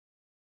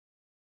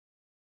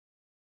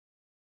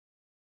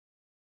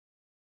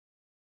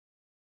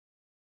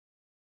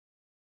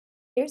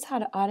Here's how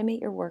to automate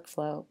your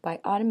workflow by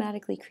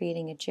automatically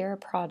creating a Jira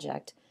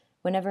project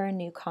whenever a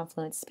new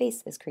Confluence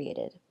space is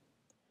created.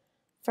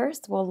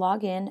 First, we'll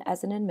log in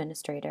as an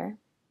administrator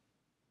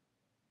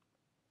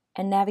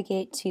and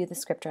navigate to the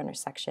ScriptRunner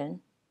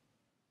section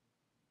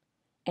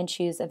and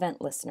choose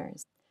Event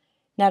Listeners.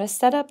 Now to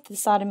set up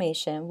this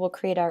automation, we'll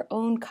create our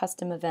own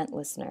custom event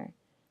listener.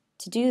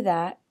 To do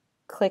that,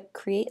 click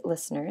Create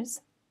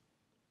Listeners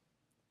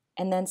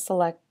and then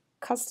select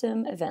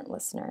Custom Event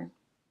Listener.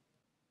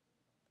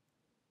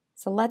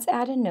 So let's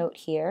add a note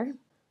here.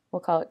 We'll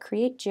call it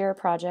Create Jira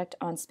Project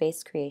on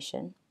Space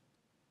Creation.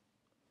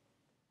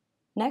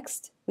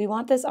 Next, we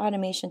want this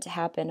automation to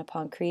happen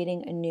upon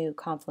creating a new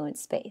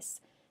Confluence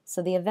space.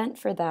 So the event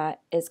for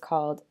that is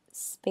called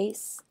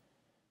Space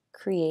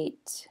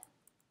Create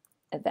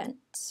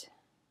Event.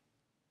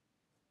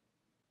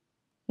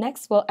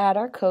 Next, we'll add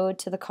our code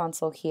to the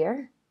console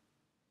here.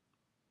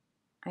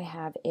 I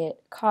have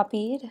it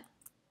copied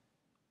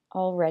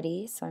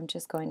already, so I'm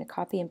just going to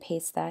copy and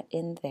paste that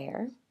in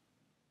there.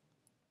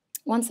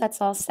 Once that's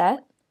all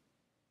set,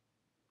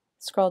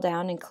 scroll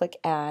down and click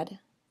Add.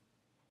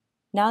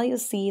 Now you'll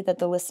see that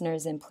the listener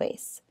is in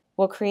place.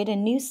 We'll create a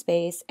new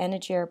space and a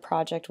Jira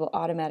project will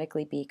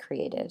automatically be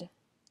created.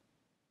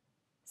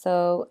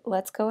 So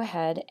let's go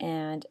ahead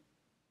and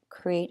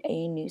create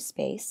a new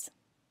space.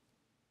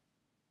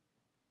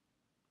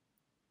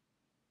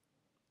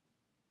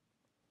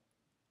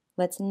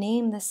 Let's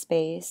name the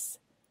space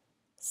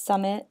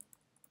Summit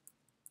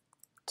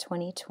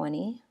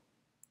 2020.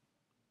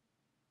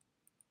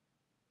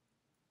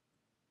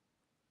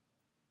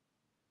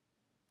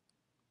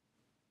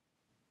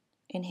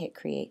 And hit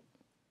Create.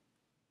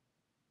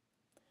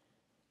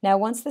 Now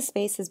once the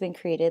space has been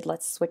created,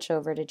 let's switch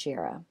over to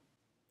Jira.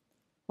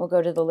 We'll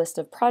go to the list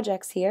of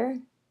projects here,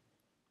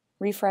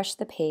 refresh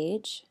the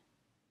page,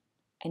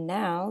 and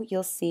now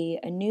you'll see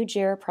a new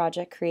Jira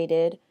project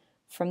created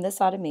from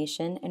this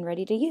automation and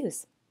ready to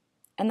use.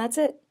 And that's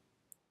it.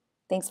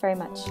 Thanks very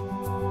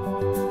much.